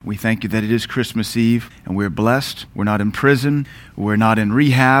We thank you that it is Christmas Eve and we're blessed. We're not in prison. We're not in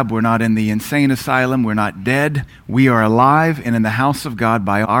rehab. We're not in the insane asylum. We're not dead. We are alive and in the house of God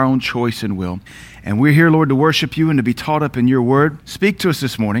by our own choice and will. And we're here, Lord, to worship you and to be taught up in your word. Speak to us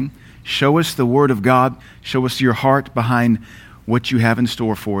this morning. Show us the word of God. Show us your heart behind what you have in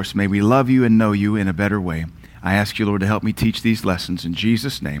store for us. May we love you and know you in a better way. I ask you, Lord, to help me teach these lessons in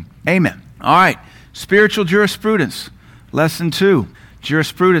Jesus' name. Amen. All right. Spiritual jurisprudence. Lesson 2.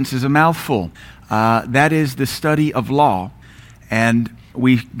 Jurisprudence is a mouthful. That is the study of law. And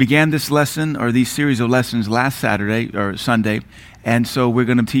we began this lesson, or these series of lessons, last Saturday or Sunday. And so we're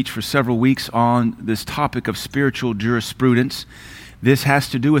going to teach for several weeks on this topic of spiritual jurisprudence. This has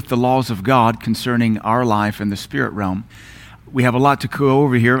to do with the laws of God concerning our life in the spirit realm. We have a lot to go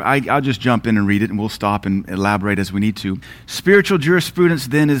over here. I'll just jump in and read it, and we'll stop and elaborate as we need to. Spiritual jurisprudence,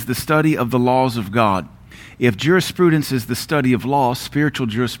 then, is the study of the laws of God. If jurisprudence is the study of law, spiritual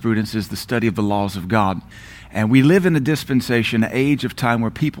jurisprudence is the study of the laws of God. And we live in a dispensation, an age of time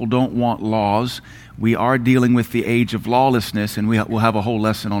where people don't want laws. We are dealing with the age of lawlessness, and we'll have a whole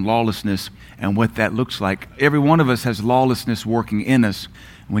lesson on lawlessness and what that looks like. Every one of us has lawlessness working in us.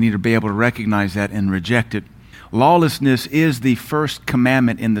 We need to be able to recognize that and reject it. Lawlessness is the first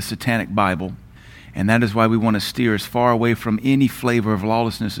commandment in the Satanic Bible. And that is why we want to steer as far away from any flavor of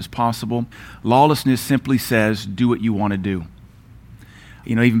lawlessness as possible. Lawlessness simply says, do what you want to do.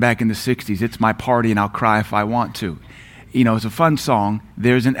 You know, even back in the 60s, it's my party and I'll cry if I want to. You know, it's a fun song.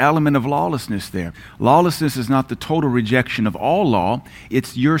 There's an element of lawlessness there. Lawlessness is not the total rejection of all law.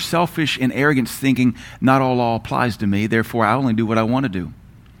 It's your selfish and arrogant thinking, not all law applies to me, therefore I only do what I want to do.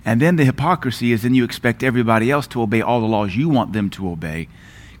 And then the hypocrisy is then you expect everybody else to obey all the laws you want them to obey,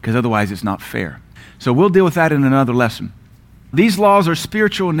 because otherwise it's not fair. So we'll deal with that in another lesson. These laws are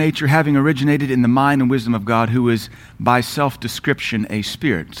spiritual in nature, having originated in the mind and wisdom of God, who is by self-description a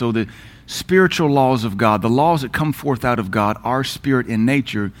spirit. So the spiritual laws of God, the laws that come forth out of God, are spirit in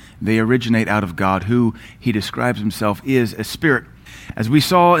nature. They originate out of God, who he describes himself is a spirit. As we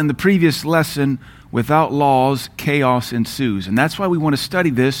saw in the previous lesson, without laws, chaos ensues. And that's why we want to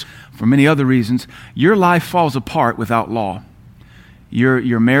study this for many other reasons. Your life falls apart without law.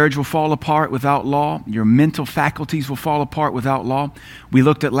 Your marriage will fall apart without law. Your mental faculties will fall apart without law. We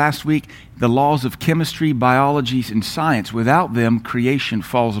looked at last week the laws of chemistry, biology, and science. Without them, creation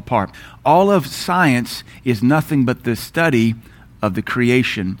falls apart. All of science is nothing but the study of the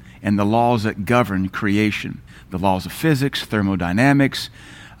creation and the laws that govern creation. The laws of physics, thermodynamics,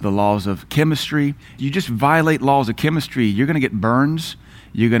 the laws of chemistry. You just violate laws of chemistry, you're going to get burns,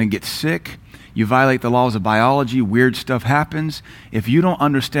 you're going to get sick. You violate the laws of biology, weird stuff happens. If you don't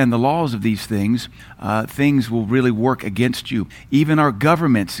understand the laws of these things, things will really work against you. Even our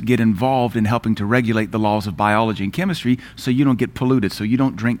governments get involved in helping to regulate the laws of biology and chemistry so you don't get polluted, so you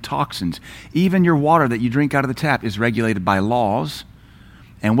don't drink toxins. Even your water that you drink out of the tap is regulated by laws.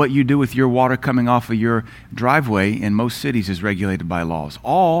 And what you do with your water coming off of your driveway in most cities is regulated by laws.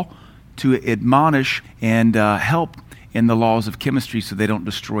 All to admonish and help in the laws of chemistry so they don't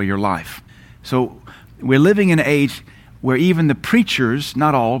destroy your life. So we're living in an age where even the preachers,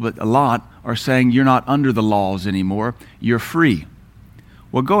 not all, but a lot, are saying you're not under the laws anymore. You're free.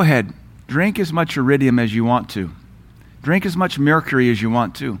 Well, go ahead. Drink as much iridium as you want to. Drink as much mercury as you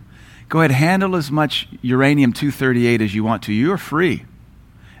want to. Go ahead, handle as much uranium-238 as you want to. You're free.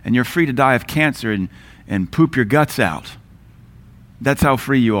 And you're free to die of cancer and poop your guts out. That's how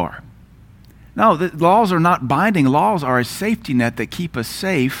free you are. No, the laws are not binding. Laws are a safety net that keep us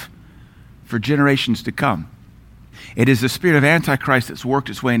safe for generations to come. It is the spirit of Antichrist that's worked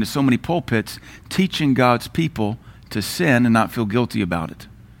its way into so many pulpits, teaching God's people to sin and not feel guilty about it.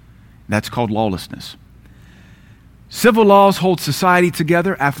 That's called lawlessness. Civil laws hold society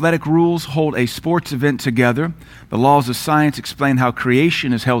together. Athletic rules hold a sports event together. The laws of science explain how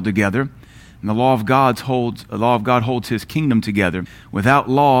creation is held together. And the law of God holds his kingdom together. Without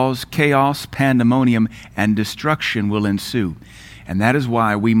laws, chaos, pandemonium, and destruction will ensue. And that is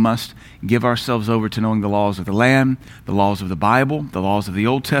why we must give ourselves over to knowing the laws of the Lamb, the laws of the Bible, the laws of the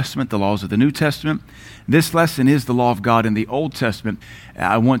Old Testament, the laws of the New Testament. This lesson is the law of God in the Old Testament.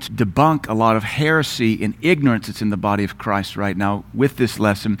 I want to debunk a lot of heresy and ignorance that's in the body of Christ right now with this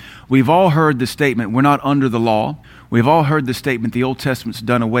lesson. We've all heard the statement, we're not under the law. We've all heard the statement, the Old Testament's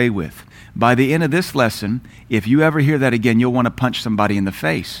done away with. By the end of this lesson, if you ever hear that again, you'll want to punch somebody in the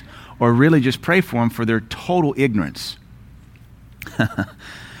face or really just pray for them for their total ignorance.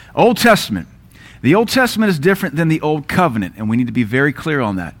 Old Testament. The Old Testament is different than the Old Covenant, and we need to be very clear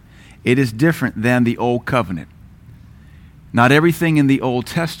on that. It is different than the Old Covenant. Not everything in the Old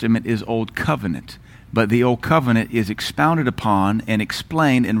Testament is Old Covenant. but the Old Covenant is expounded upon and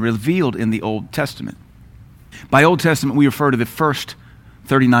explained and revealed in the Old Testament. By Old Testament, we refer to the first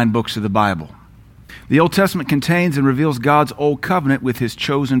 39 books of the Bible. The Old Testament contains and reveals God's Old Covenant with His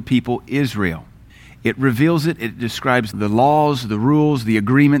chosen people, Israel. It reveals it. It describes the laws, the rules, the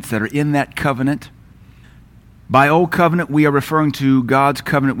agreements that are in that covenant. By Old Covenant, we are referring to God's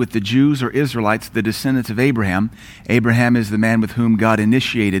covenant with the Jews or Israelites, the descendants of Abraham. Abraham is the man with whom God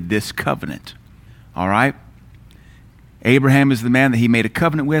initiated this covenant. All right? Abraham is the man that He made a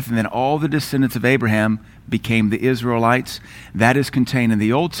covenant with, and then all the descendants of Abraham became the Israelites. That is contained in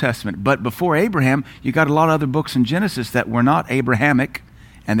the Old Testament. But before Abraham, you got a lot of other books in Genesis that were not Abrahamic,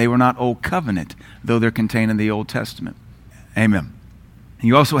 and they were not Old Covenant, though they're contained in the Old Testament. Amen.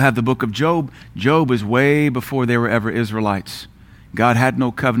 You also have the book of Job. Job is way before there were ever Israelites. God had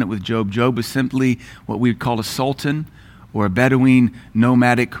no covenant with Job. Job was simply what we would call a sultan, or a Bedouin,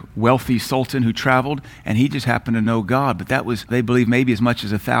 nomadic, wealthy sultan who traveled, and he just happened to know God. But that was, they believe, maybe as much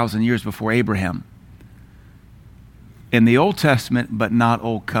as 1,000 years before Abraham. In the Old Testament, but not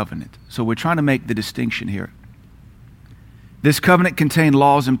Old Covenant. So we're trying to make the distinction here. This covenant contained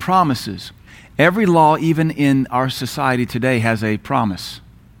laws and promises. Every law, even in our society today, has a promise.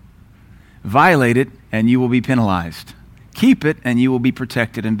 Violate it, and you will be penalized. Keep it, and you will be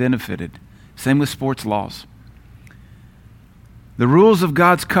protected and benefited. Same with sports laws. The rules of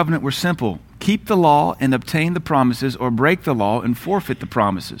God's covenant were simple. Keep the law and obtain the promises, or break the law and forfeit the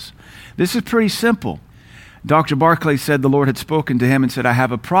promises. This is pretty simple. Dr. Barclay said the Lord had spoken to him and said, I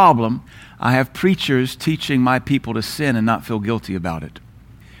have a problem. I have preachers teaching my people to sin and not feel guilty about it.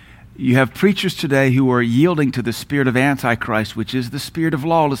 You have preachers today who are yielding to the spirit of Antichrist, which is the spirit of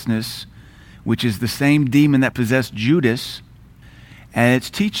lawlessness, which is the same demon that possessed Judas, and it's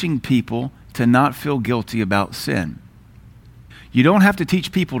teaching people to not feel guilty about sin. You don't have to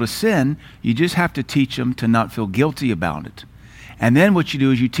teach people to sin, you just have to teach them to not feel guilty about it. And then what you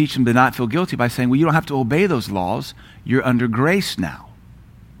do is you teach them to not feel guilty by saying, well, you don't have to obey those laws. You're under grace now.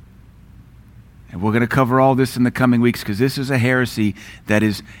 And we're going to cover all this in the coming weeks because this is a heresy that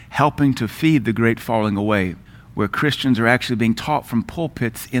is helping to feed the great falling away, where Christians are actually being taught from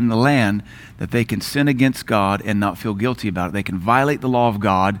pulpits in the land that they can sin against God and not feel guilty about it. They can violate the law of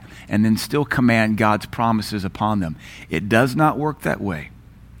God and then still command God's promises upon them. It does not work that way.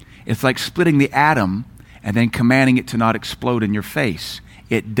 It's like splitting the atom and then commanding it to not explode in your face.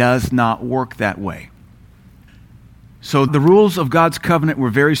 It does not work that way. So the rules of God's covenant were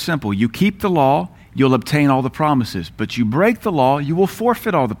very simple. You keep the law, you'll obtain all the promises. But you break the law, you will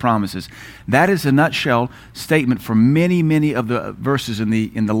forfeit all the promises. That is a nutshell statement for many, many of the verses in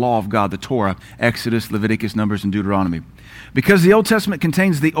the law of God, the Torah, Exodus, Leviticus, Numbers, and Deuteronomy. Because the Old Testament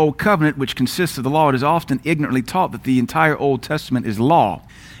contains the Old Covenant, which consists of the law, it is often ignorantly taught that the entire Old Testament is law.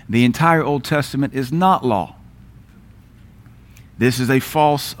 The entire Old Testament is not law. This is a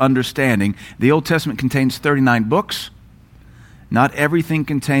false understanding. The Old Testament contains 39 books. Not everything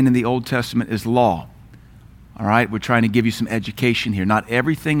contained in the Old Testament is law. All right, we're trying to give you some education here. Not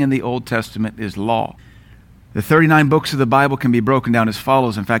everything in the Old Testament is law. The 39 books of the Bible can be broken down as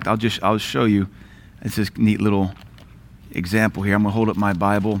follows. In fact, I'll show you. It's this neat little example here. I'm going to hold up my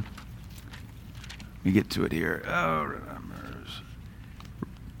Bible. Let me get to it here.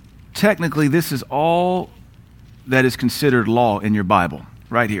 Technically, this is all that is considered law in your Bible,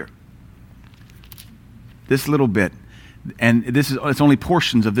 right here. This little bit. And it's only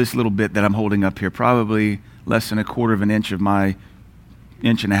portions of this little bit that I'm holding up here, probably less than a quarter of an inch of my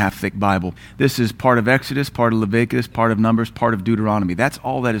 1.5-inch thick Bible. This is part of Exodus, part of Leviticus, part of Numbers, part of Deuteronomy. That's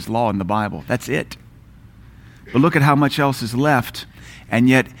all that is law in the Bible. That's it. But look at how much else is left. And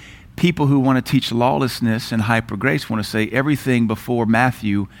yet, people who want to teach lawlessness and hyper grace want to say everything before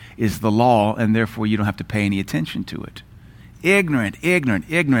Matthew is the law, and therefore you don't have to pay any attention to it. Ignorant.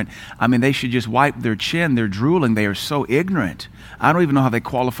 I mean, they should just wipe their chin. They're drooling. They are so ignorant. I don't even know how they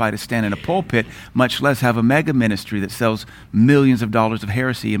qualify to stand in a pulpit, much less have a mega ministry that sells millions of dollars of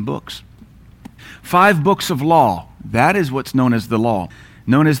heresy in books. 5 books of law. That is what's known as the law,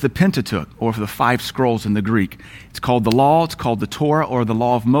 known as the Pentateuch, or the 5 scrolls in the Greek. It's called the law, it's called the Torah, or the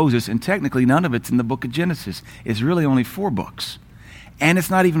law of Moses, and technically none of it's in the book of Genesis. It's really only 4 books. And it's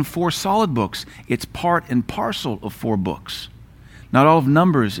not even 4 solid books. It's part and parcel of 4 books. Not all of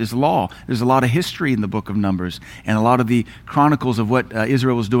Numbers is law. There's a lot of history in the book of Numbers and a lot of the chronicles of what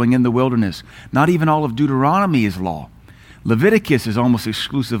Israel was doing in the wilderness. Not even all of Deuteronomy is law. Leviticus is almost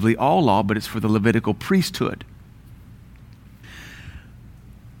exclusively all law, but it's for the Levitical priesthood.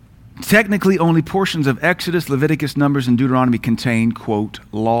 Technically, only portions of Exodus, Leviticus, Numbers, and Deuteronomy contain, quote,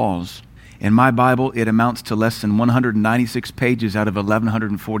 laws. In my Bible, it amounts to less than 196 pages out of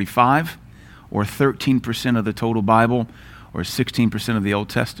 1,145, or 13% of the total Bible, or 16% of the Old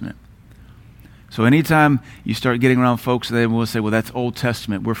Testament. So anytime you start getting around folks, they will say, well, that's Old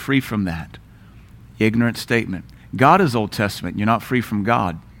Testament. We're free from that. Ignorant statement. God is Old Testament. You're not free from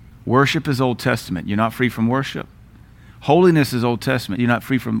God. Worship is Old Testament. You're not free from worship. Holiness is Old Testament. You're not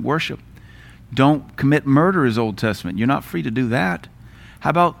free from worship. Don't commit murder is Old Testament. You're not free to do that. How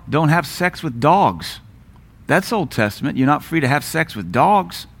about don't have sex with dogs? That's Old Testament. You're not free to have sex with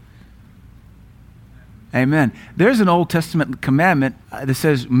dogs. Amen. There's an Old Testament commandment that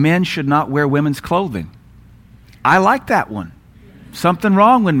says men should not wear women's clothing. I like that one. Something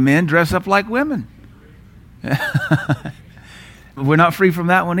wrong when men dress up like women. We're not free from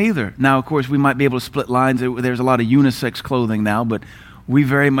that one either. Now, of course, we might be able to split lines. There's a lot of unisex clothing now, but we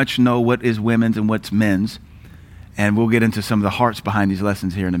very much know what is women's and what's men's. And we'll get into some of the hearts behind these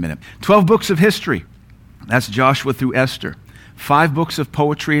lessons here in a minute. 12 books of history. That's Joshua through Esther. 5 books of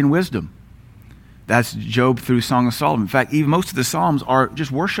poetry and wisdom. That's Job through Song of Solomon. In fact, even most of the Psalms are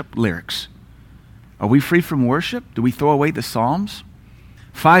just worship lyrics. Are we free from worship? Do we throw away the Psalms?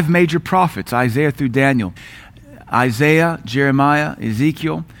 5 major prophets, Isaiah through Daniel. Isaiah, Jeremiah,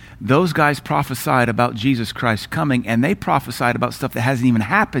 Ezekiel, those guys prophesied about Jesus Christ coming, and they prophesied about stuff that hasn't even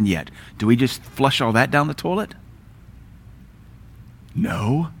happened yet. Do we just flush all that down the toilet?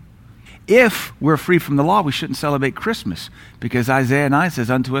 No. If we're free from the law, we shouldn't celebrate Christmas, because Isaiah 9 says,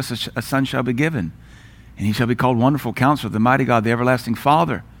 unto us a son shall be given, and he shall be called Wonderful Counselor, the Mighty God, the Everlasting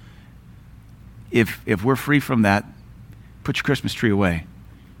Father. If we're free from that, put your Christmas tree away.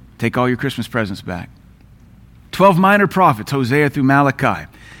 Take all your Christmas presents back. 12 minor prophets, Hosea through Malachi.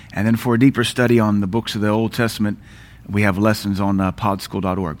 And then for a deeper study on the books of the Old Testament, we have lessons on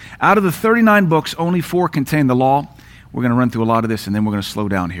podschool.org. Out of the 39 books, only 4 contain the law. We're going to run through a lot of this, and then we're going to slow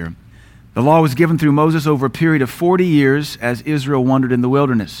down here. The law was given through Moses over a period of 40 years as Israel wandered in the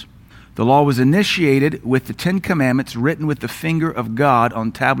wilderness. The law was initiated with the 10 Commandments written with the finger of God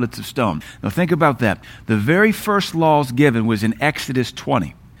on tablets of stone. Now think about that. The very first laws given was in Exodus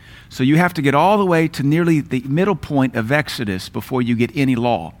 20. So you have to get all the way to nearly the middle point of Exodus before you get any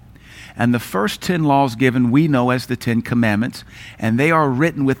law. And the first 10 laws given we know as the 10 Commandments, and they are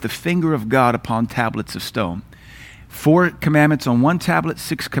written with the finger of God upon tablets of stone. 4 commandments on one tablet,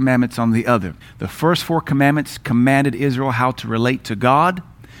 6 commandments on the other. The first 4 commandments commanded Israel how to relate to God.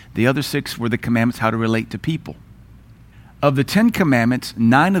 The other 6 were the commandments how to relate to people. Of the 10 commandments,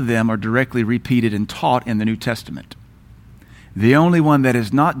 9 of them are directly repeated and taught in the New Testament. The only one that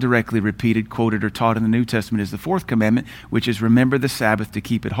is not directly repeated, quoted, or taught in the New Testament is the 4th commandment, which is remember the Sabbath to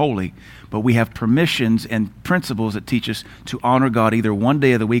keep it holy. But we have permissions and principles that teach us to honor God either one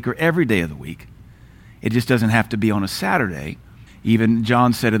day of the week or every day of the week. It just doesn't have to be on a Saturday. Even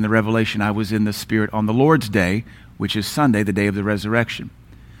John said in the Revelation, I was in the Spirit on the Lord's day, which is Sunday, the day of the resurrection.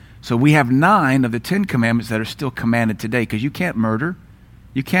 So we have 9 of the 10 commandments that are still commanded today, because you can't murder,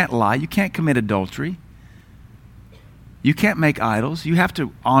 you can't lie, you can't commit adultery. You can't make idols. You have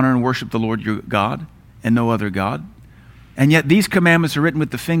to honor and worship the Lord your God and no other God. And yet these commandments are written with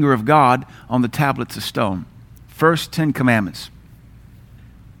the finger of God on the tablets of stone. First 10 commandments.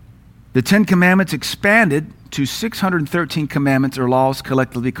 The 10 commandments expanded to 613 commandments or laws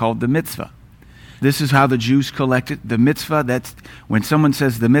collectively called the mitzvah. This is how the Jews collected the mitzvah. That's when someone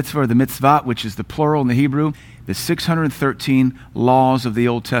says the mitzvah or the mitzvah, which is the plural in the Hebrew, the 613 laws of the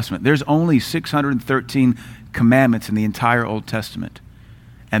Old Testament. There's only 613 commandments in the entire Old Testament,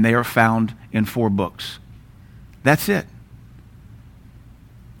 and they are found in 4 books. That's it.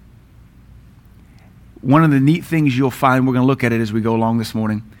 One of the neat things you'll find, we're going to look at it as we go along this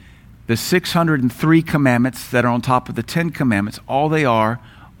morning, the 603 commandments that are on top of the 10 commandments, all they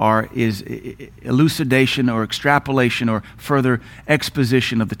is elucidation or extrapolation or further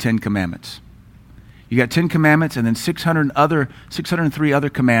exposition of the 10 commandments. You got 10 commandments and then 603 other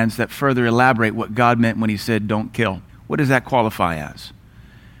commands that further elaborate what God meant when he said, don't kill. What does that qualify as?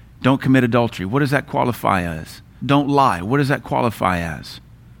 Don't commit adultery. What does that qualify as? Don't lie. What does that qualify as?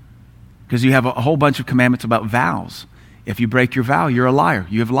 Because you have a whole bunch of commandments about vows. If you break your vow, you're a liar.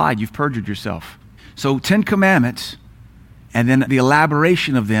 You have lied. You've perjured yourself. So 10 commandments and then the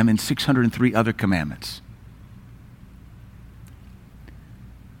elaboration of them in 603 other commandments.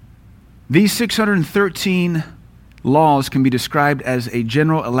 These 613 laws can be described as a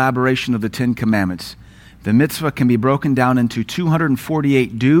general elaboration of the 10 commandments. The mitzvah can be broken down into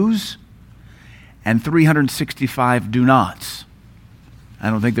 248 do's and 365 do nots. I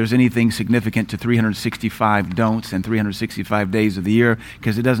don't think there's anything significant to 365 don'ts and 365 days of the year,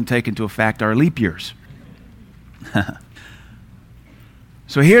 because it doesn't take into effect our leap years.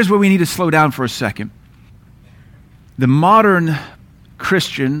 So here's where we need to slow down for a second. The modern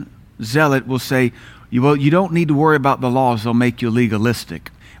Christian, zealot will say, well, you don't need to worry about the laws. They'll make you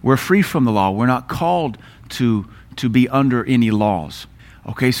legalistic. We're free from the law. We're not called to be under any laws.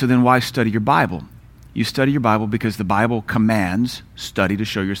 Okay, so then why study your Bible? You study your Bible because the Bible commands study to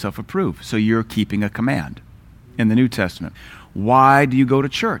show yourself approved. So you're keeping a command in the New Testament. Why do you go to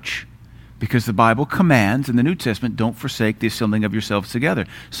church? Because the Bible commands in the New Testament, don't forsake the assembling of yourselves together.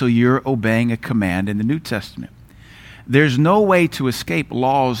 So you're obeying a command in the New Testament. There's no way to escape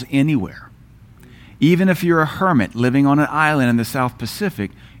laws anywhere. Even if you're a hermit living on an island in the South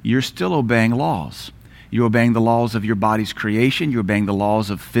Pacific, you're still obeying laws. You're obeying the laws of your body's creation. You're obeying the laws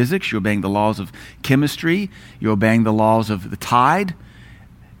of physics. You're obeying the laws of chemistry. You're obeying the laws of the tide.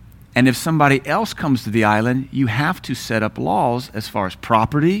 And if somebody else comes to the island, you have to set up laws as far as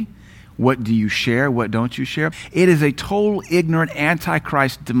property. What do you share? What don't you share? It is a total ignorant,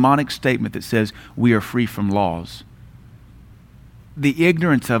 antichrist, demonic statement that says we are free from laws. The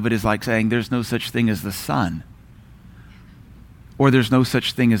ignorance of it is like saying there's no such thing as the sun, or there's no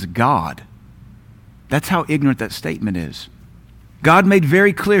such thing as God. That's how ignorant that statement is. God made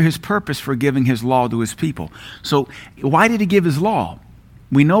very clear his purpose for giving his law to his people. So why did he give his law?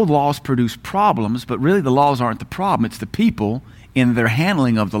 We know laws produce problems, but really the laws aren't the problem. It's the people in their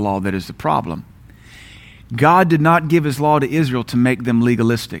handling of the law that is the problem. God did not give his law to Israel to make them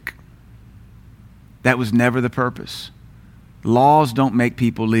legalistic. That was never the purpose. Laws don't make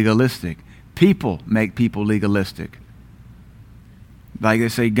people legalistic. People make people legalistic. Like they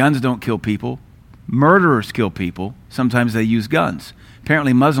say, guns don't kill people. Murderers kill people. Sometimes they use guns.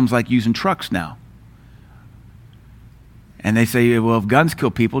 Apparently Muslims like using trucks now. And they say, well, if guns kill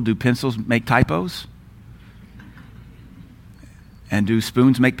people, do pencils make typos? And do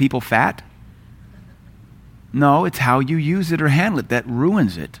spoons make people fat? No, it's how you use it or handle it that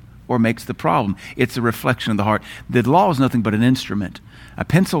ruins it or makes the problem. It's a reflection of the heart. The law is nothing but an instrument. A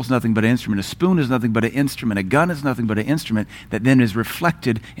pencil is nothing but an instrument. A spoon is nothing but an instrument. A gun is nothing but an instrument that then is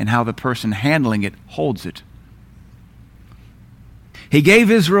reflected in how the person handling it holds it. He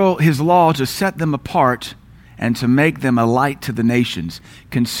gave Israel his law to set them apart and to make them a light to the nations.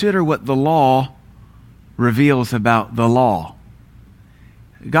 Consider what the law reveals about the law.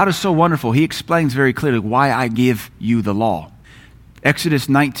 God is so wonderful. He explains very clearly why I give you the law. Exodus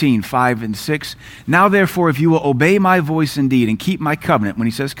 19, 5 and 6. Now therefore, if you will obey my voice indeed and keep my covenant, when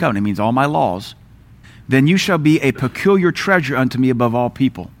he says covenant, it means all my laws, then you shall be a peculiar treasure unto me above all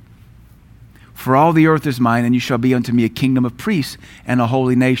people. For all the earth is mine, and you shall be unto me a kingdom of priests and a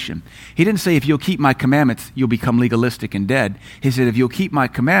holy nation. He didn't say if you'll keep my commandments, you'll become legalistic and dead. He said if you'll keep my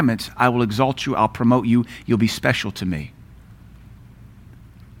commandments, I will exalt you, I'll promote you, you'll be special to me.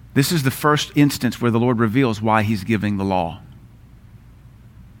 This is the first instance where the Lord reveals why he's giving the law.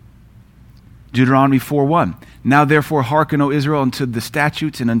 Deuteronomy 4:1. Now therefore hearken, O Israel, unto the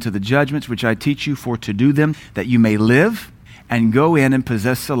statutes and unto the judgments which I teach you for to do them, that you may live and go in and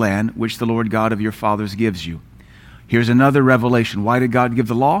possess the land which the Lord God of your fathers gives you. Here's another revelation. Why did God give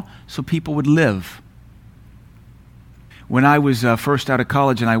the law? So people would live. When I was first out of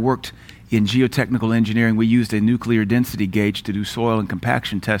college and I worked in geotechnical engineering, we used a nuclear density gauge to do soil and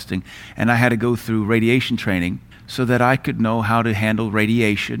compaction testing, and I had to go through radiation training so that I could know how to handle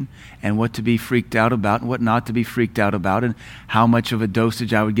radiation and what to be freaked out about and what not to be freaked out about, and how much of a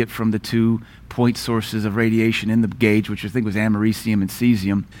dosage I would get from the 2 point sources of radiation in the gauge, which I think was americium and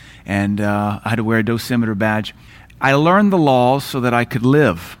cesium, and I had to wear a dosimeter badge. I learned the laws so that I could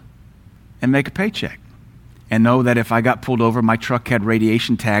live and make a paycheck and know that if I got pulled over, my truck had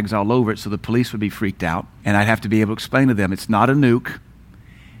radiation tags all over it, so the police would be freaked out, and I'd have to be able to explain to them, it's not a nuke.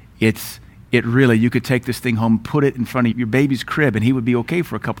 It really, you could take this thing home, put it in front of your baby's crib, and he would be okay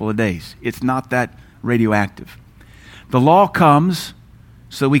for a couple of days. It's not that radioactive. The law comes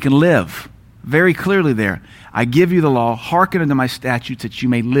so we can live. Very clearly there. I give you the law, hearken unto my statutes that you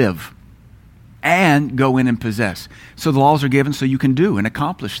may live and go in and possess. So the laws are given so you can do and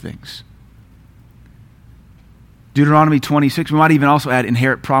accomplish things. Deuteronomy 26, we might even also add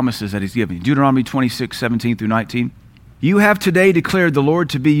inherit promises that he's given you. Deuteronomy 26, 17 through 19. You have today declared the Lord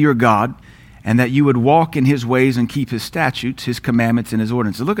to be your God, and that you would walk in his ways and keep his statutes, his commandments, and his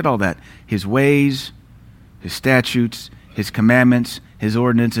ordinances. Look at all that. His ways, his statutes, his commandments, his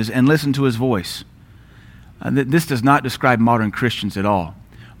ordinances, and listen to his voice. This does not describe modern Christians at all.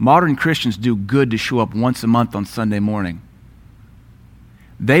 Modern Christians do good to show up once a month on Sunday morning.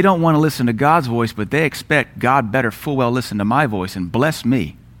 They don't want to listen to God's voice, but they expect God better full well listen to my voice and bless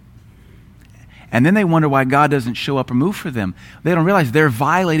me. And then they wonder why God doesn't show up or move for them. They don't realize they're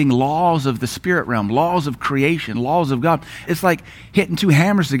violating laws of the spirit realm, laws of creation, laws of God. It's like hitting two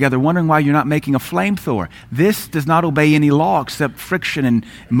hammers together, wondering why you're not making a flamethrower. This does not obey any law except friction and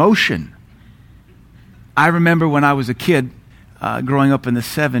motion. I remember when I was a kid, growing up in the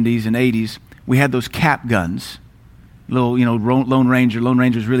 70s and 80s, we had those cap guns. Little, Lone Ranger. Lone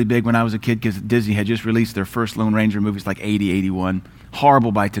Ranger was really big when I was a kid because Disney had just released their first Lone Ranger movies, like 80, 81.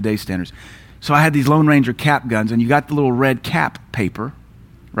 Horrible by today's standards. So I had these Lone Ranger cap guns, and you got the little red cap paper,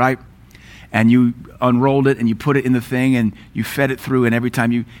 right? And you unrolled it, and you put it in the thing, and you fed it through, and every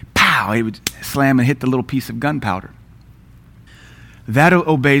time you, pow, it would slam and hit the little piece of gunpowder. That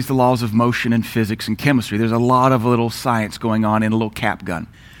obeys the laws of motion and physics and chemistry. There's a lot of little science going on in a little cap gun.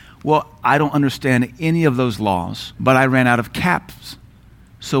 Well, I don't understand any of those laws, but I ran out of caps.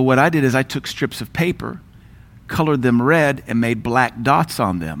 So what I did is I took strips of paper, colored them red, and made black dots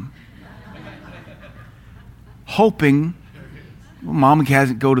on them, hoping, well, Mom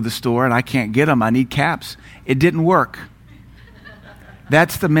hasn't go to the store and I can't get them. I need caps. It didn't work.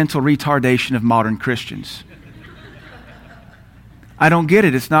 That's the mental retardation of modern Christians. I don't get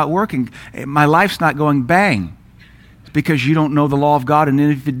it. It's not working. My life's not going bang. It's because you don't know the law of God, and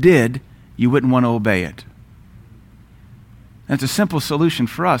if it did, you wouldn't want to obey it. That's a simple solution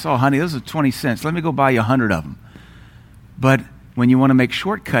for us. Oh, honey, those are 20 cents. Let me go buy you 100 of them. But when you want to make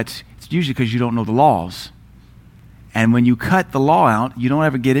shortcuts, it's usually because you don't know the laws. And when you cut the law out, you don't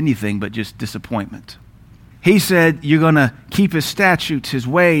ever get anything but just disappointment. He said you're going to keep his statutes, his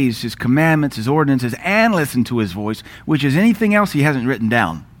ways, his commandments, his ordinances, and listen to his voice, which is anything else he hasn't written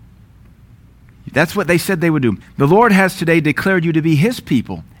down. That's what they said they would do. The Lord has today declared you to be his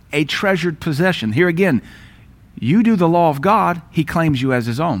people, a treasured possession. Here again, you do the law of God, he claims you as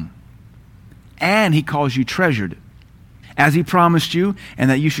his own. And he calls you treasured, as he promised you, and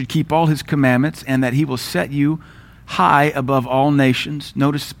that you should keep all his commandments, and that he will set you high above all nations.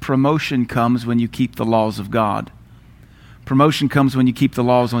 Notice promotion comes when you keep the laws of God. Promotion comes when you keep the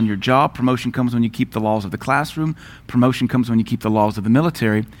laws on your job. Promotion comes when you keep the laws of the classroom. Promotion comes when you keep the laws of the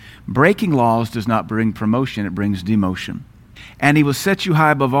military. Breaking laws does not bring promotion, it brings demotion. And he will set you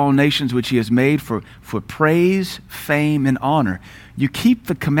high above all nations which he has made for praise, fame, and honor. You keep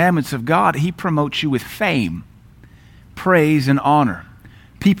the commandments of God, he promotes you with fame, praise, and honor.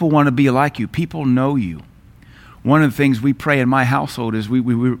 People want to be like you. People know you. One of the things we pray in my household is we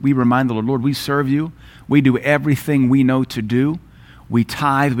remind the Lord, we serve you. We do everything we know to do. We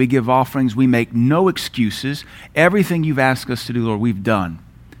tithe, we give offerings, we make no excuses. Everything you've asked us to do, Lord, we've done.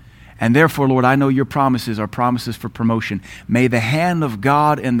 And therefore, Lord, I know your promises are promises for promotion. May the hand of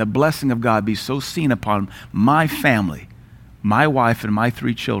God and the blessing of God be so seen upon my family, my wife, and my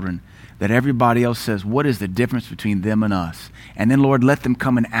 3 children, that everybody else says, what is the difference between them and us? And then, Lord, let them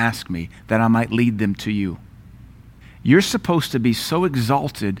come and ask me that I might lead them to you. You're supposed to be so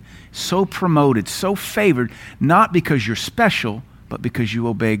exalted, so promoted, so favored, not because you're special, but because you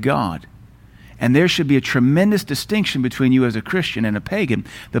obey God. And there should be a tremendous distinction between you as a Christian and a pagan.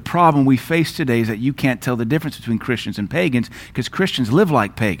 The problem we face today is that you can't tell the difference between Christians and pagans because Christians live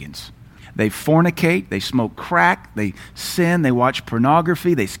like pagans. They fornicate, they smoke crack, they sin, they watch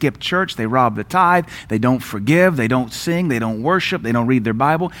pornography, they skip church, they rob the tithe, they don't forgive, they don't sing, they don't worship, they don't read their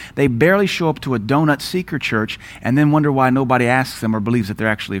Bible. They barely show up to a donut seeker church and then wonder why nobody asks them or believes that they're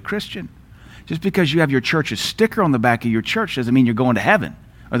actually a Christian. Just because you have your church's sticker on the back of your church doesn't mean you're going to heaven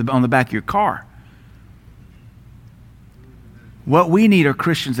or on the back of your car. What we need are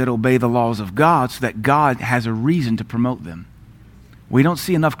Christians that obey the laws of God so that God has a reason to promote them. We don't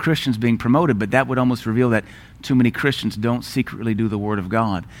see enough Christians being promoted, but that would almost reveal that too many Christians don't secretly do the Word of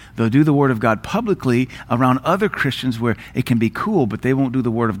God. They'll do the Word of God publicly around other Christians where it can be cool, but they won't do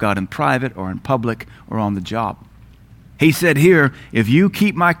the Word of God in private or in public or on the job. He said here, if you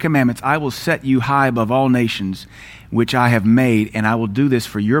keep my commandments, I will set you high above all nations which I have made, and I will do this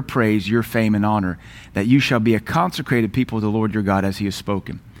for your praise, your fame, and honor, that you shall be a consecrated people of the Lord your God as he has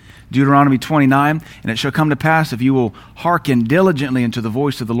spoken. Deuteronomy 29, and it shall come to pass if you will hearken diligently unto the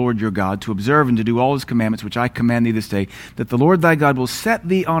voice of the Lord your God, to observe and to do all his commandments which I command thee this day, that the Lord thy God will set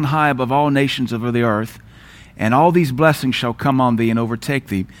thee on high above all nations over the earth, and all these blessings shall come on thee and overtake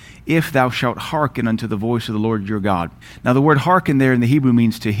thee, if thou shalt hearken unto the voice of the Lord your God. Now the word hearken there in the Hebrew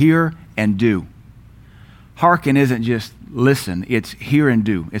means to hear and do. Hearken isn't just listen, it's hear and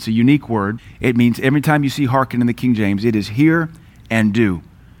do. It's a unique word. It means every time you see hearken in the King James, it is hear and do.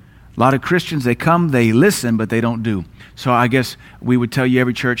 A lot of Christians, they come, they listen, but they don't do. So I guess we would tell you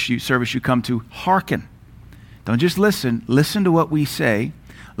every church service you come to, hearken. Don't just listen. Listen to what we say.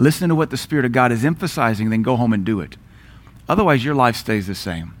 Listen to what the Spirit of God is emphasizing, then go home and do it. Otherwise, your life stays the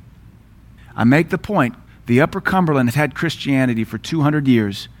same. I make the point, the Upper Cumberland has had Christianity for 200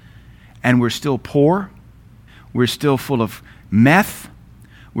 years, and we're still poor. We're still full of meth.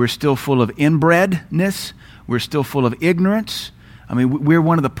 We're still full of inbredness. We're still full of ignorance. I mean, we're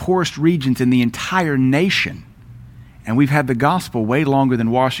one of the poorest regions in the entire nation. And we've had the gospel way longer than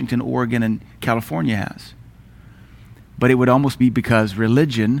Washington, Oregon, and California has. But it would almost be because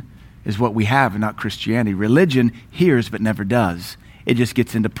religion is what we have and not Christianity. Religion hears but never does. It just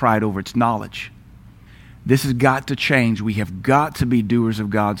gets into pride over its knowledge. This has got to change. We have got to be doers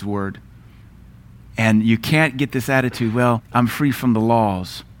of God's word. And you can't get this attitude, well, I'm free from the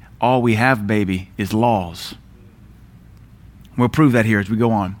laws. All we have, baby, is laws. We'll prove that here as we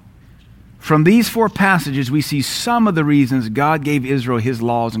go on. From these 4 passages, we see some of the reasons God gave Israel his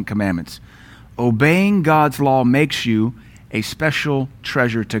laws and commandments. Obeying God's law makes you a special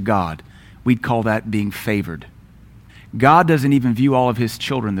treasure to God. We'd call that being favored. God doesn't even view all of his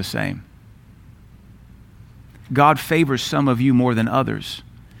children the same. God favors some of you more than others,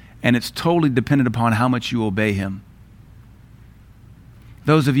 and it's totally dependent upon how much you obey him.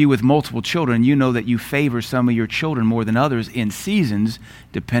 Those of you with multiple children, you know that you favor some of your children more than others in seasons,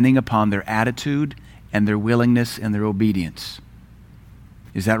 depending upon their attitude and their willingness and their obedience.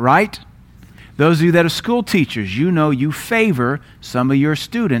 Is that right? Those of you that are school teachers, you know you favor some of your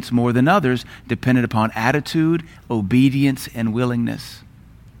students more than others, dependent upon attitude, obedience, and willingness.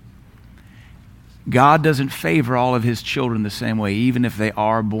 God doesn't favor all of his children the same way, even if they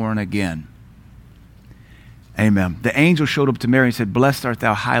are born again. Amen. The angel showed up to Mary and said, "Blessed art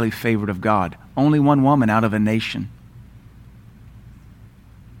thou, highly favored of God." Only one woman out of a nation.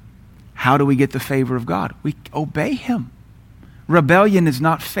 How do we get the favor of God? We obey him. Rebellion is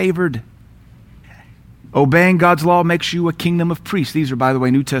not favored. Obeying God's law makes you a kingdom of priests. These are, by the way,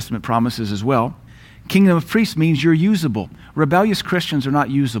 New Testament promises as well. Kingdom of priests means you're usable. Rebellious Christians are not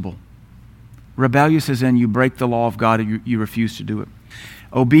usable. Rebellious as in you break the law of God and you refuse to do it.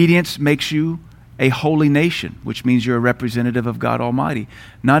 Obedience makes you a holy nation, which means you're a representative of God Almighty.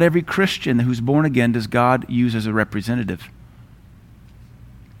 Not every Christian who's born again does God use as a representative.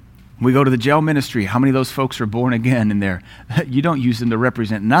 We go to the jail ministry. How many of those folks are born again in there? You don't use them to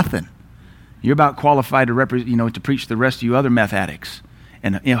represent nothing. You're about qualified to to preach the rest of you other meth addicts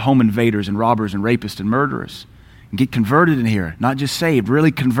and home invaders and robbers and rapists and murderers. And get converted in here, not just saved,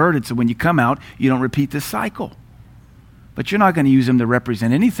 really converted, so when you come out, you don't repeat this cycle. But you're not going to use them to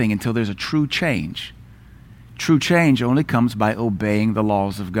represent anything until there's a true change. True change only comes by obeying the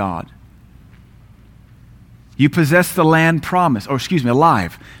laws of God. You possess the land promised,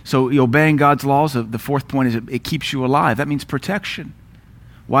 alive. So obeying God's laws, the 4th point is it keeps you alive. That means protection.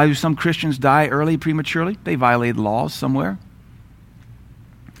 Why do some Christians die early, prematurely? They violated laws somewhere.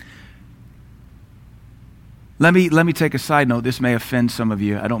 Let me take a side note. This may offend some of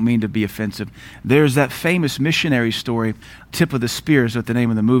you. I don't mean to be offensive. There's that famous missionary story, Tip of the Spear is what the name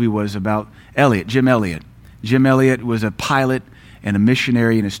of the movie was, about Jim Elliot. Jim Elliot was a pilot and a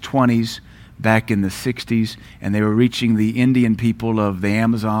missionary in his 20s back in the 60s, and they were reaching the Indian people of the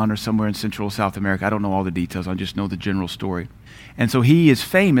Amazon or somewhere in Central South America. I don't know all the details. I just know the general story. And so he is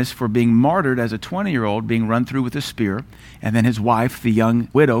famous for being martyred as a 20-year-old, being run through with a spear, and then his wife, the young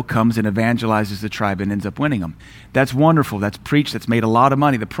widow, comes and evangelizes the tribe and ends up winning them. That's wonderful. That's preached. That's made a lot of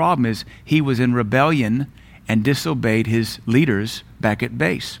money. The problem is he was in rebellion and disobeyed his leaders back at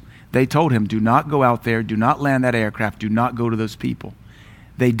base. They told him, do not go out there, do not land that aircraft, do not go to those people.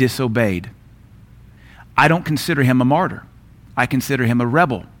 They disobeyed. I don't consider him a martyr. I consider him a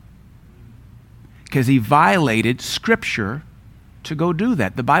rebel because he violated Scripture to go do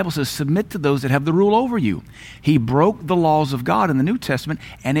that. The Bible says, submit to those that have the rule over you. He broke the laws of God in the New Testament,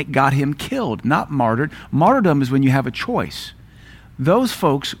 and it got him killed, not martyred. Martyrdom is when you have a choice. Those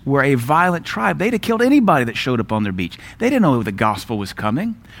folks were a violent tribe. They'd have killed anybody that showed up on their beach. They didn't know the gospel was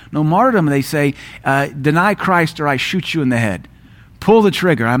coming. No martyrdom, they say, deny Christ or I shoot you in the head. Pull the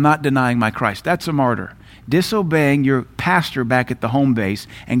trigger. I'm not denying my Christ. That's a martyr. Disobeying your pastor back at the home base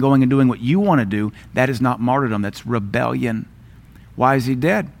and going and doing what you want to do, that is not martyrdom. That's rebellion. Why is he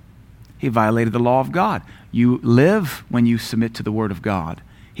dead? He violated the law of God. You live when you submit to the word of God.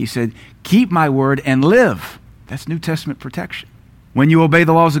 He said, keep my word and live. That's New Testament protection. When you obey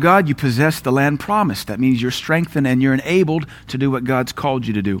the laws of God, you possess the land promised. That means you're strengthened and you're enabled to do what God's called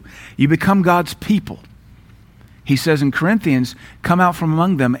you to do. You become God's people. He says in Corinthians, come out from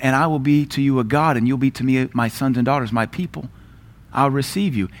among them and I will be to you a God and you'll be to me my sons and daughters, my people. I'll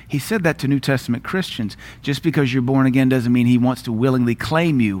receive you. He said that to New Testament Christians. Just because you're born again doesn't mean he wants to willingly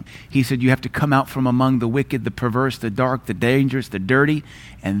claim you. He said you have to come out from among the wicked, the perverse, the dark, the dangerous, the dirty,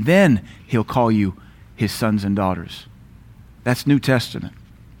 and then he'll call you his sons and daughters. That's New Testament.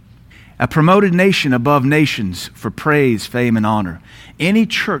 A promoted nation above nations for praise, fame, and honor. Any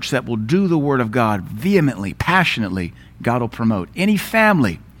church that will do the Word of God vehemently, passionately, God will promote. Any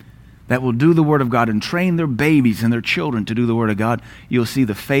family that will do the Word of God and train their babies and their children to do the Word of God, you'll see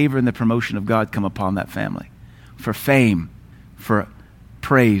the favor and the promotion of God come upon that family. For fame, for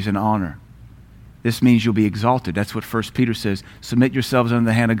praise and honor. This means you'll be exalted. That's what 1 Peter says. Submit yourselves under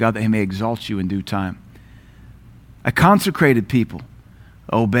the hand of God that He may exalt you in due time. A consecrated people.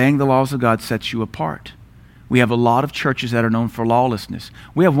 Obeying the laws of God sets you apart. We have a lot of churches that are known for lawlessness.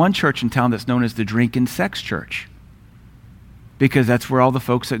 We have one church in town that's known as the Drink and Sex Church, because that's where all the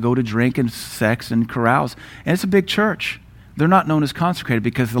folks that go to drink and sex and carouse. And it's a big church. They're not known as consecrated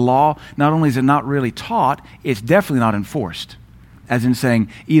because the law, not only is it not really taught, it's definitely not enforced. As in saying,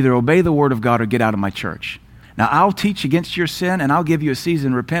 either obey the Word of God or get out of my church. Now, I'll teach against your sin and I'll give you a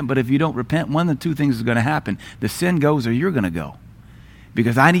season to repent, but if you don't repent, one of the two things is going to happen. The sin goes or you're going to go.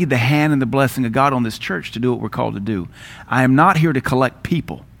 Because I need the hand and the blessing of God on this church to do what we're called to do. I am not here to collect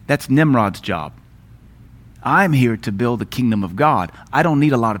people. That's Nimrod's job. I'm here to build the kingdom of God. I don't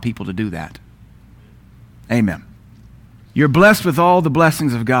need a lot of people to do that. Amen. You're blessed with all the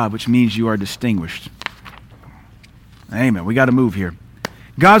blessings of God, which means you are distinguished. Amen. We got to move here.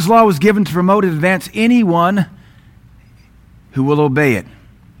 God's law was given to promote and advance anyone who will obey it.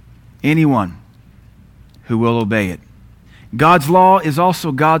 Anyone who will obey it. God's law is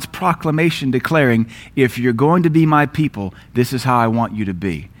also God's proclamation declaring, if you're going to be my people, this is how I want you to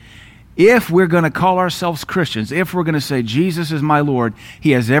be. If we're going to call ourselves Christians, if we're going to say Jesus is my Lord,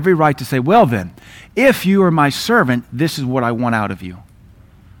 He has every right to say, well then, if you are my servant, this is what I want out of you.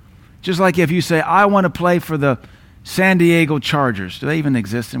 Just like if you say, I want to play for the San Diego Chargers. Do they even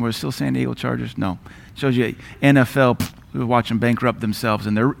exist? And we're still San Diego Chargers? No. Shows you NFL, we watch them bankrupt themselves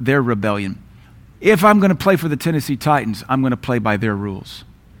and their rebellion. If I'm going to play for the Tennessee Titans, I'm going to play by their rules.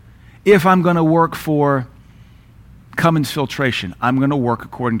 If I'm going to work for Cummins Filtration, I'm going to work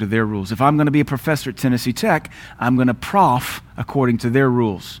according to their rules. If I'm going to be a professor at Tennessee Tech, I'm going to prof according to their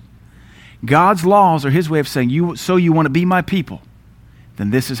rules. God's laws are His way of saying, you want to be my people,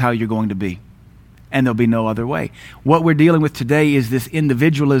 then this is how you're going to be. And there'll be no other way. What we're dealing with today is this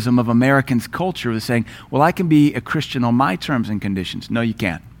individualism of Americans' culture of saying, well, I can be a Christian on my terms and conditions. No, you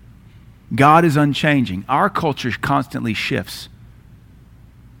can't. God is unchanging. Our culture constantly shifts.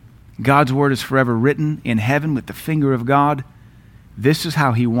 God's word is forever written in heaven with the finger of God. This is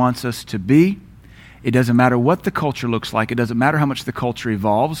how He wants us to be. It doesn't matter what the culture looks like. It doesn't matter how much the culture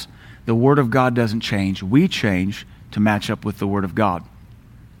evolves. The word of God doesn't change. We change to match up with the word of God.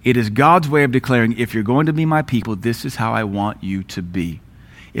 It is God's way of declaring, if you're going to be my people, this is how I want you to be.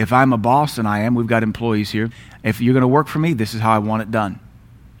 If I'm a boss, and I am, we've got employees here. If you're going to work for me, this is how I want it done.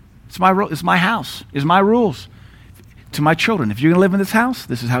 It's my house. It's my rules. To my children, if you're going to live in this house,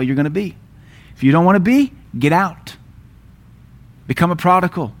 this is how you're going to be. If you don't want to be, get out. Become a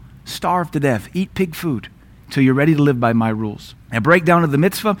prodigal. Starve to death. Eat pig food until you're ready to live by my rules. A breakdown of the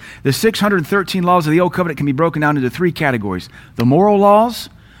mitzvah. The 613 laws of the Old Covenant can be broken down into three categories. The moral laws,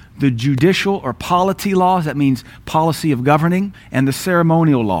 the judicial or polity laws, that means policy of governing, and the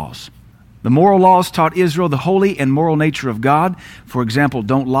ceremonial laws. The moral laws taught Israel the holy and moral nature of God. For example,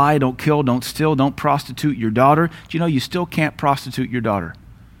 don't lie, don't kill, don't steal, don't prostitute your daughter. Do you know you still can't prostitute your daughter?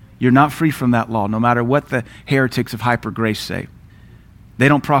 You're not free from that law, no matter what the heretics of hyper grace say. They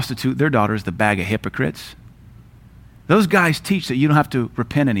don't prostitute their daughters, the bag of hypocrites. Those guys teach that you don't have to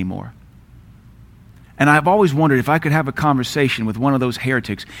repent anymore. And I've always wondered if I could have a conversation with one of those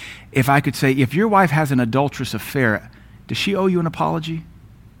heretics, if I could say, if your wife has an adulterous affair, does she owe you an apology?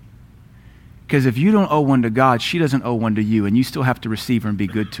 Because if you don't owe one to God, she doesn't owe one to you, and you still have to receive her and be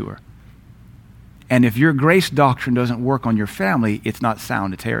good to her. And if your grace doctrine doesn't work on your family, it's not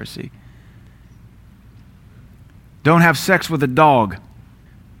sound, it's heresy. Don't have sex with a dog.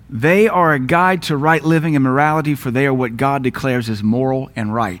 They are a guide to right living and morality, for they are what God declares as moral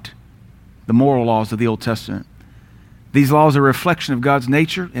and right. The moral laws of the Old Testament. These laws are a reflection of God's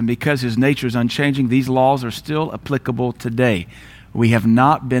nature, and because His nature is unchanging, these laws are still applicable today. We have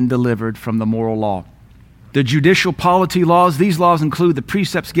not been delivered from the moral law. The judicial polity laws, these laws include the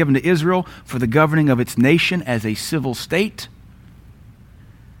precepts given to Israel for the governing of its nation as a civil state.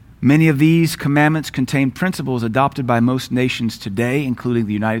 Many of these commandments contain principles adopted by most nations today, including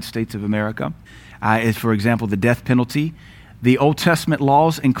the United States of America. As for example, the death penalty. The Old Testament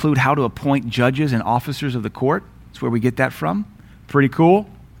laws include how to appoint judges and officers of the court. That's where we get that from. Pretty cool.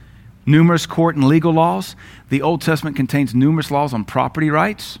 Numerous court and legal laws. The Old Testament contains numerous laws on property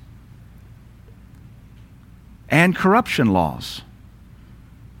rights and corruption laws.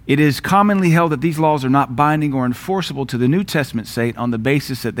 It is commonly held that these laws are not binding or enforceable to the New Testament saint on the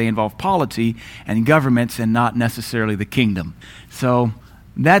basis that they involve polity and governments and not necessarily the kingdom. So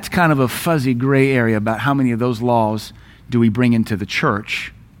that's kind of a fuzzy gray area about how many of those laws do we bring into the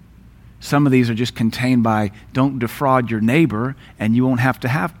church. Some of these are just contained by don't defraud your neighbor and you won't have to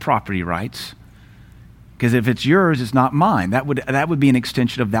have property rights. Because if it's yours, it's not mine. That would be an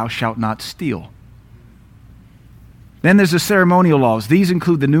extension of thou shalt not steal. Then there's the ceremonial laws. These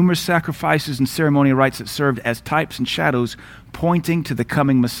include the numerous sacrifices and ceremonial rites that served as types and shadows pointing to the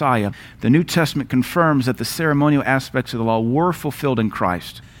coming Messiah. The New Testament confirms that the ceremonial aspects of the law were fulfilled in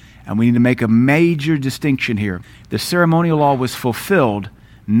Christ. And we need to make a major distinction here. The ceremonial law was fulfilled,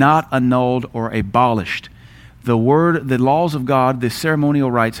 not annulled or abolished. The laws of God, the ceremonial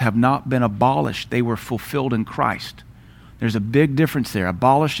rites have not been abolished. They were fulfilled in Christ. There's a big difference there.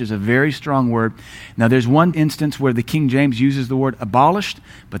 Abolished is a very strong word. Now, there's one instance where the King James uses the word abolished,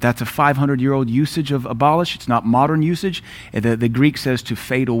 but that's a 500-year-old usage of abolish. It's not modern usage. The Greek says to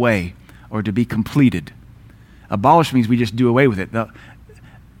fade away or to be completed. Abolish means we just do away with it.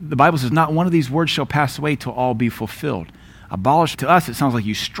 The Bible says not one of these words shall pass away till all be fulfilled. Abolish, to us, it sounds like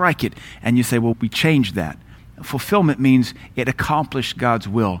you strike it and you say, well, we changed that. Fulfillment means it accomplished God's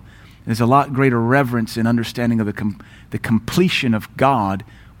will. There's a lot greater reverence and understanding of the completion of God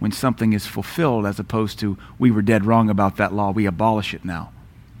when something is fulfilled, as opposed to we were dead wrong about that law, we abolish it now.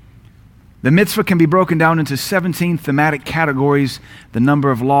 The mitzvah can be broken down into 17 thematic categories. The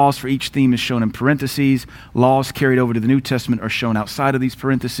number of laws for each theme is shown in parentheses. Laws carried over to the New Testament are shown outside of these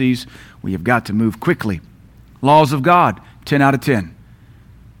parentheses. We have got to move quickly. Laws of God, 10 out of 10.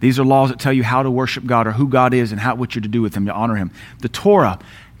 These are laws that tell you how to worship God or who God is and what you're to do with Him, to honor Him. The Torah,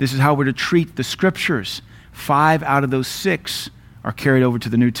 this is how we're to treat the Scriptures. 5 out of those 6 are carried over to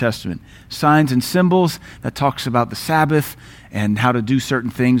the New Testament. Signs and symbols, that talks about the Sabbath and how to do certain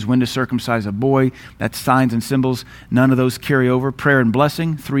things, when to circumcise a boy. That's signs and symbols. None of those carry over. Prayer and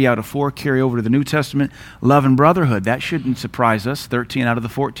blessing, 3 out of 4 carry over to the New Testament. Love and brotherhood, that shouldn't surprise us. 13 out of the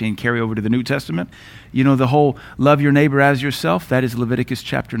 14 carry over to the New Testament. You know, the whole love your neighbor as yourself, that is Leviticus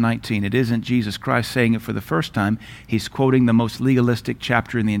chapter 19. It isn't Jesus Christ saying it for the first time. He's quoting the most legalistic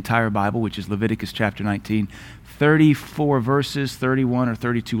chapter in the entire Bible, which is Leviticus chapter 19. 34 verses, 31 or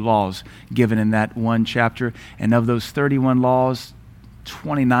 32 laws given in that one chapter. And of those 31 laws,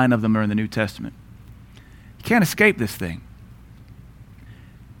 29 of them are in the New Testament. You can't escape this thing.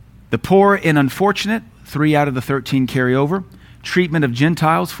 The poor and unfortunate, 3 out of the 13 carry over. Treatment of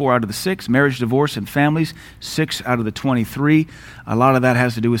Gentiles, 4 out of the 6. Marriage, divorce, and families, 6 out of the 23. A lot of that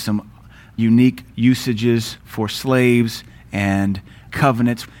has to do with some unique usages for slaves and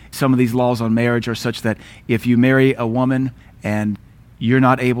covenants. Some of these laws on marriage are such that if you marry a woman and you're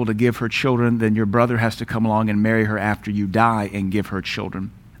not able to give her children, then your brother has to come along and marry her after you die and give her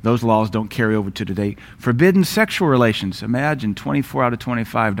children. Those laws don't carry over to today. Forbidden sexual relations. Imagine 24 out of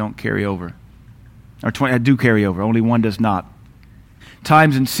 25 don't carry over. Or 20 do carry over. Only 1 does not.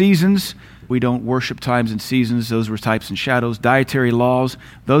 Times and seasons. We don't worship times and seasons. Those were types and shadows. Dietary laws.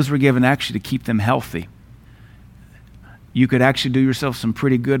 Those were given actually to keep them healthy. You could actually do yourself some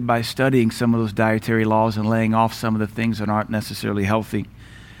pretty good by studying some of those dietary laws and laying off some of the things that aren't necessarily healthy.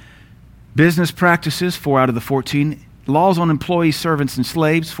 Business practices, 4 out of the 14. Laws on employees, servants, and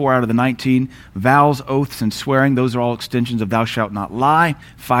slaves, 4 out of the 19. Vows, oaths, and swearing, those are all extensions of thou shalt not lie.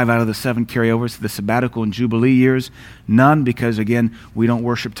 5 out of the 7 carryovers. The sabbatical and jubilee years, none, because again, we don't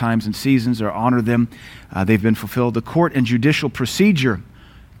worship times and seasons or honor them. They've been fulfilled. The court and judicial procedure,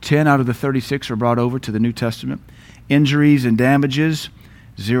 10 out of the 36 are brought over to the New Testament. Injuries and damages,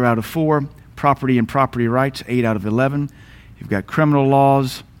 0 out of 4. Property and property rights, 8 out of 11. You've got criminal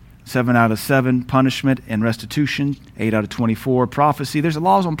laws, 7 out of 7. Punishment and restitution, 8 out of 24. Prophecy, there's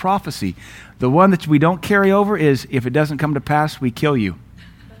laws on prophecy. The one that we don't carry over is if it doesn't come to pass, we kill you.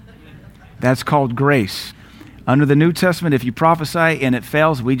 That's called grace. Under the New Testament, if you prophesy and it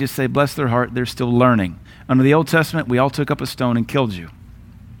fails, we just say, bless their heart, they're still learning. Under the Old Testament, we all took up a stone and killed you.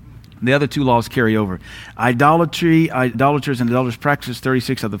 The other 2 laws carry over. Idolatry, idolaters and idolatrous practices,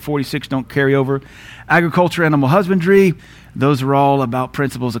 36 of the 46 don't carry over. Agriculture, animal husbandry, those are all about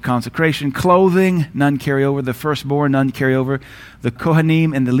principles of consecration. Clothing, none carry over. The firstborn, none carry over. The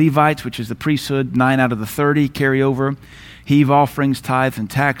Kohanim and the Levites, which is the priesthood, 9 out of the 30 carry over. Heave offerings, tithes, and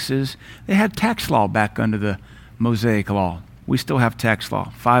taxes. They had tax law back under the Mosaic law. We still have tax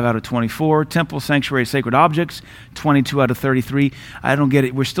law. 5 out of 24. Temple, sanctuary, sacred objects. 22 out of 33. I don't get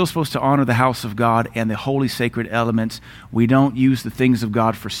it. We're still supposed to honor the house of God and the holy sacred elements. We don't use the things of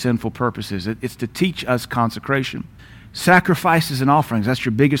God for sinful purposes. It's to teach us consecration. Sacrifices and offerings. That's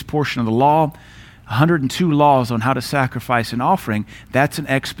your biggest portion of the law. 102 laws on how to sacrifice an offering. That's an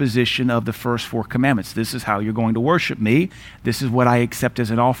exposition of the first 4 commandments. This is how you're going to worship me. This is what I accept as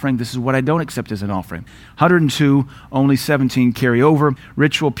an offering. This is what I don't accept as an offering. 102, only 17 carry over.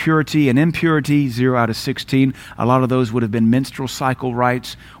 Ritual purity and impurity, 0 out of 16. A lot of those would have been menstrual cycle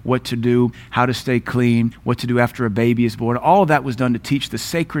rites, what to do, how to stay clean, what to do after a baby is born. All of that was done to teach the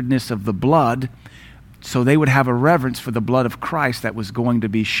sacredness of the blood, so they would have a reverence for the blood of Christ that was going to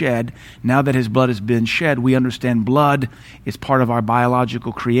be shed. Now that his blood has been shed, we understand blood is part of our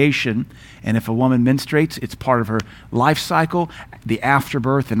biological creation. And if a woman menstruates, it's part of her life cycle, the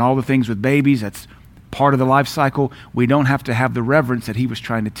afterbirth and all the things with babies. That's part of the life cycle. We don't have to have the reverence that he was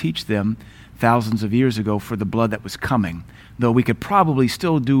trying to teach them thousands of years ago for the blood that was coming. Though we could probably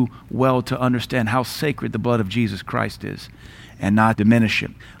still do well to understand how sacred the blood of Jesus Christ is and not diminish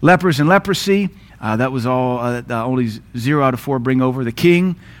it. Lepers and leprosy, that was all, only 0 out of 4 bring over. The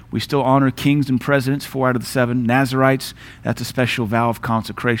king, we still honor kings and presidents, 4 out of the 7. Nazarites, that's a special vow of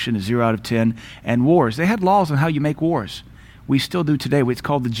consecration, 0 out of 10. And wars, they had laws on how you make wars. We still do today. It's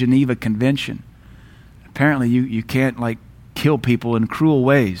called the Geneva Convention. Apparently you can't kill people in cruel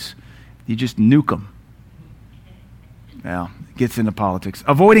ways. You just nuke them. Well, it gets into politics.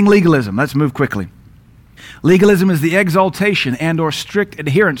 Avoiding legalism. Let's move quickly. Legalism is the exaltation and or strict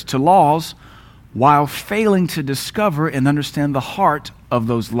adherence to laws while failing to discover and understand the heart of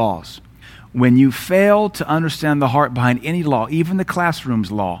those laws. When you fail to understand the heart behind any law, even the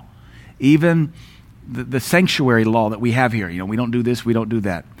classroom's law, even the sanctuary law that we have here, we don't do this, we don't do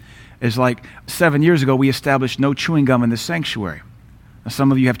that. It's like 7 years ago, we established no chewing gum in the sanctuary. Now,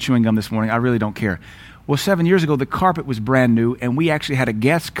 some of you have chewing gum this morning. I really don't care. Well, 7 years ago, the carpet was brand new, and we actually had a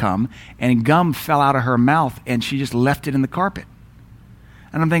guest come, and gum fell out of her mouth, and she just left it in the carpet.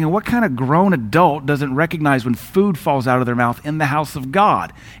 And I'm thinking, what kind of grown adult doesn't recognize when food falls out of their mouth in the house of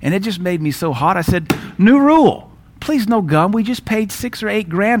God? And it just made me so hot. I said, new rule. Please, no gum. We just paid $6 or $8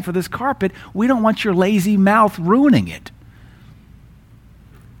 grand for this carpet. We don't want your lazy mouth ruining it.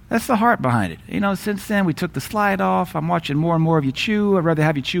 That's the heart behind it. Since then, we took the slide off. I'm watching more and more of you chew. I'd rather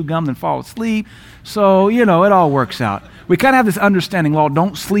have you chew gum than fall asleep. So, it all works out. We kind of have this understanding, well,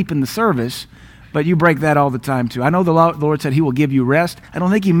 don't sleep in the service. But you break that all the time, too. I know the Lord said he will give you rest. I don't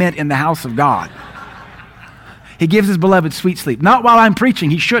think he meant in the house of God. He gives his beloved sweet sleep. Not while I'm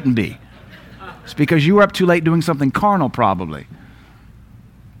preaching. He shouldn't be. It's because you were up too late doing something carnal, probably.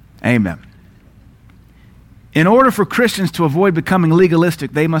 Amen. In order for Christians to avoid becoming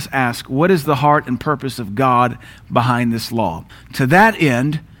legalistic, they must ask, what is the heart and purpose of God behind this law? To that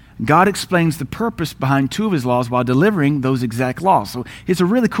end, God explains the purpose behind 2 of his laws while delivering those exact laws. So it's a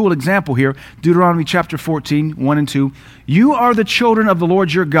really cool example here. Deuteronomy chapter 14, 1 and 2. You are the children of the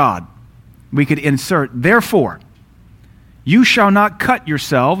Lord your God. We could insert, therefore, you shall not cut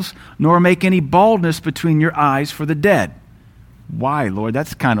yourselves, nor make any baldness between your eyes for the dead. Why, Lord?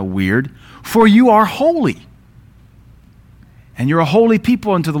 That's kind of weird. For you are holy. And you're a holy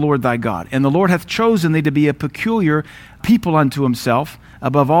people unto the Lord thy God. And the Lord hath chosen thee to be a peculiar people unto himself,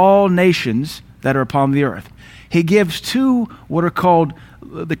 above all nations that are upon the earth. He gives 2 what are called,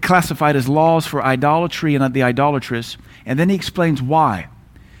 classified as laws for idolatry and the idolatrous, and then he explains why.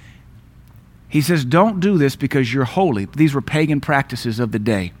 He says, don't do this because you're holy. These were pagan practices of the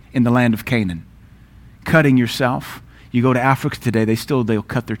day in the land of Canaan. Cutting yourself. You go to Africa today, they'll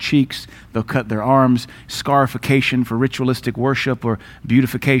cut their cheeks, they'll cut their arms, scarification for ritualistic worship or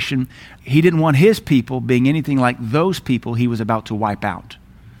beautification. He didn't want his people being anything like those people he was about to wipe out.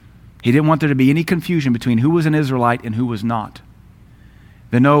 He didn't want there to be any confusion between who was an Israelite and who was not.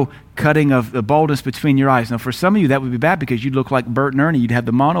 There's no cutting of the baldness between your eyes. Now, for some of you, that would be bad because you'd look like Bert and Ernie. You'd have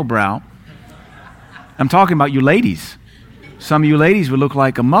the monobrow. I'm talking about you ladies. Some of you ladies would look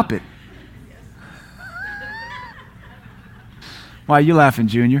like a Muppet. Why are you laughing,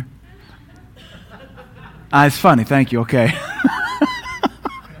 Junior? It's funny. Thank you. Okay.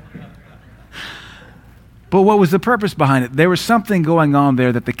 But what was the purpose behind it? There was something going on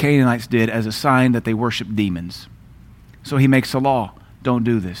there that the Canaanites did as a sign that they worshiped demons. So he makes a law. Don't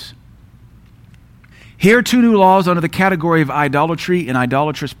do this. Here, 2 new laws under the category of idolatry and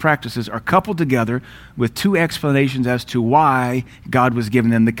idolatrous practices are coupled together with 2 explanations as to why God was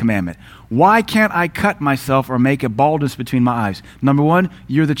giving them the commandment. Why can't I cut myself or make a baldness between my eyes? Number 1,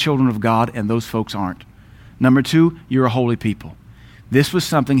 you're the children of God, and those folks aren't. Number 2, you're a holy people. This was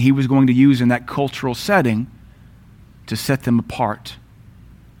something he was going to use in that cultural setting to set them apart.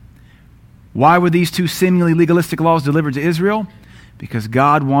 Why were these 2 seemingly legalistic laws delivered to Israel? Because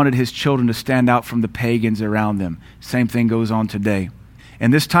God wanted his children to stand out from the pagans around them. Same thing goes on today.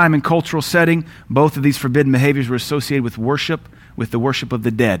 In this time and cultural setting, both of these forbidden behaviors were associated with worship, with the worship of the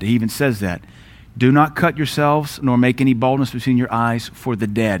dead. He even says that. Do not cut yourselves, nor make any baldness between your eyes for the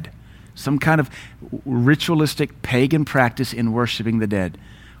dead. Some kind of ritualistic pagan practice in worshiping the dead.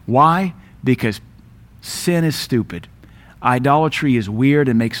 Why? Because sin is stupid. Idolatry is weird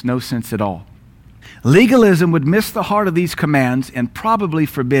and makes no sense at all. Legalism would miss the heart of these commands and probably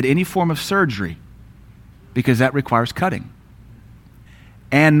forbid any form of surgery, because that requires cutting.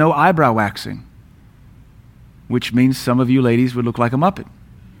 And no eyebrow waxing, which means some of you ladies would look like a Muppet.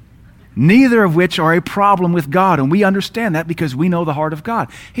 Neither of which are a problem with God, and we understand that because we know the heart of God.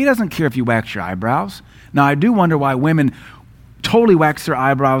 He doesn't care if you wax your eyebrows. Now, I do wonder why women totally wax their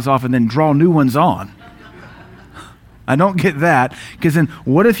eyebrows off and then draw new ones on. I don't get that, because then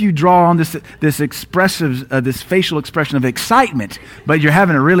what if you draw on this expressive, this facial expression of excitement, but you're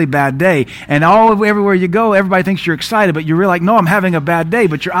having a really bad day, and everywhere you go, everybody thinks you're excited, but you're really like, no, I'm having a bad day,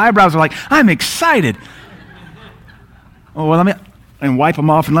 but your eyebrows are like, I'm excited. Oh, well, and wipe them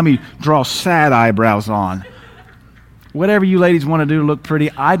off and let me draw sad eyebrows on. Whatever you ladies want to do to look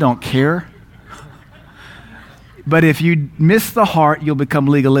pretty, I don't care. But if you miss the heart, you'll become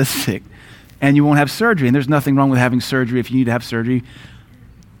legalistic and you won't have surgery. And there's nothing wrong with having surgery if you need to have surgery.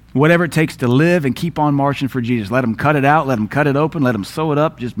 Whatever it takes to live and keep on marching for Jesus. Let them cut it out, let them cut it open, let them sew it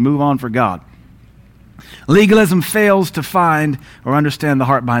up, just move on for God. Legalism fails to find or understand the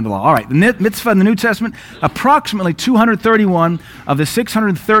heart behind the law. All right, the mitzvah in the New Testament, approximately 231 of the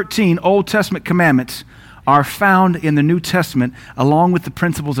 613 Old Testament commandments are found in the New Testament, along with the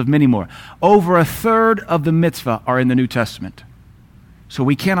principles of many more. Over a third of the mitzvah are in the New Testament. So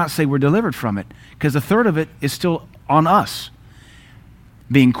we cannot say we're delivered from it, because a third of it is still on us,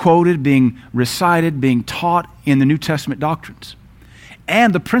 being quoted, being recited, being taught in the New Testament doctrines.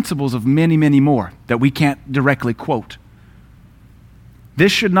 And the principles of many, many more that we can't directly quote.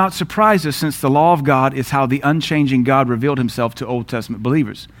 This should not surprise us, since the law of God is how the unchanging God revealed himself to Old Testament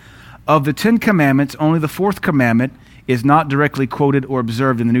believers. Of the 10 commandments, only the 4th commandment is not directly quoted or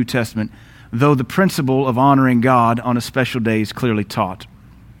observed in the New Testament, though the principle of honoring God on a special day is clearly taught.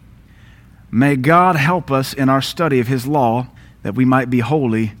 May God help us in our study of his law, that we might be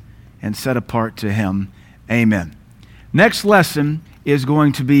holy and set apart to him. Amen. Next lesson is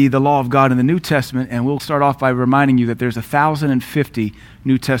going to be the law of God in the New Testament, and we'll start off by reminding you that there's 1,050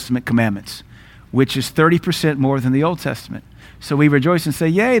 New Testament commandments, which is 30% more than the Old Testament. So we rejoice and say,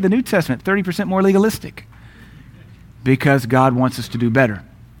 yay, the New Testament, 30% more legalistic, because God wants us to do better.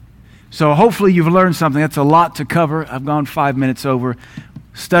 So hopefully you've learned something. That's a lot to cover. I've gone 5 minutes over.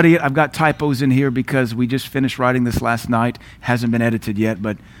 Study it. I've got typos in here because we just finished writing this last night. Hasn't been edited yet,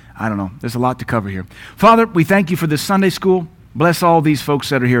 but I don't know. There's a lot to cover here. Father, we thank you for this Sunday school. Bless all these folks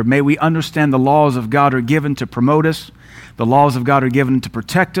that are here. May we understand the laws of God are given to promote us. The laws of God are given to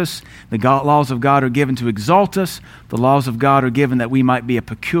protect us. The laws of God are given to exalt us. The laws of God are given that we might be a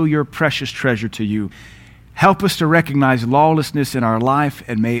peculiar, precious treasure to you. Help us to recognize lawlessness in our life,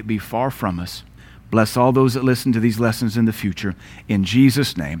 and may it be far from us. Bless all those that listen to these lessons in the future. In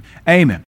Jesus' name, amen.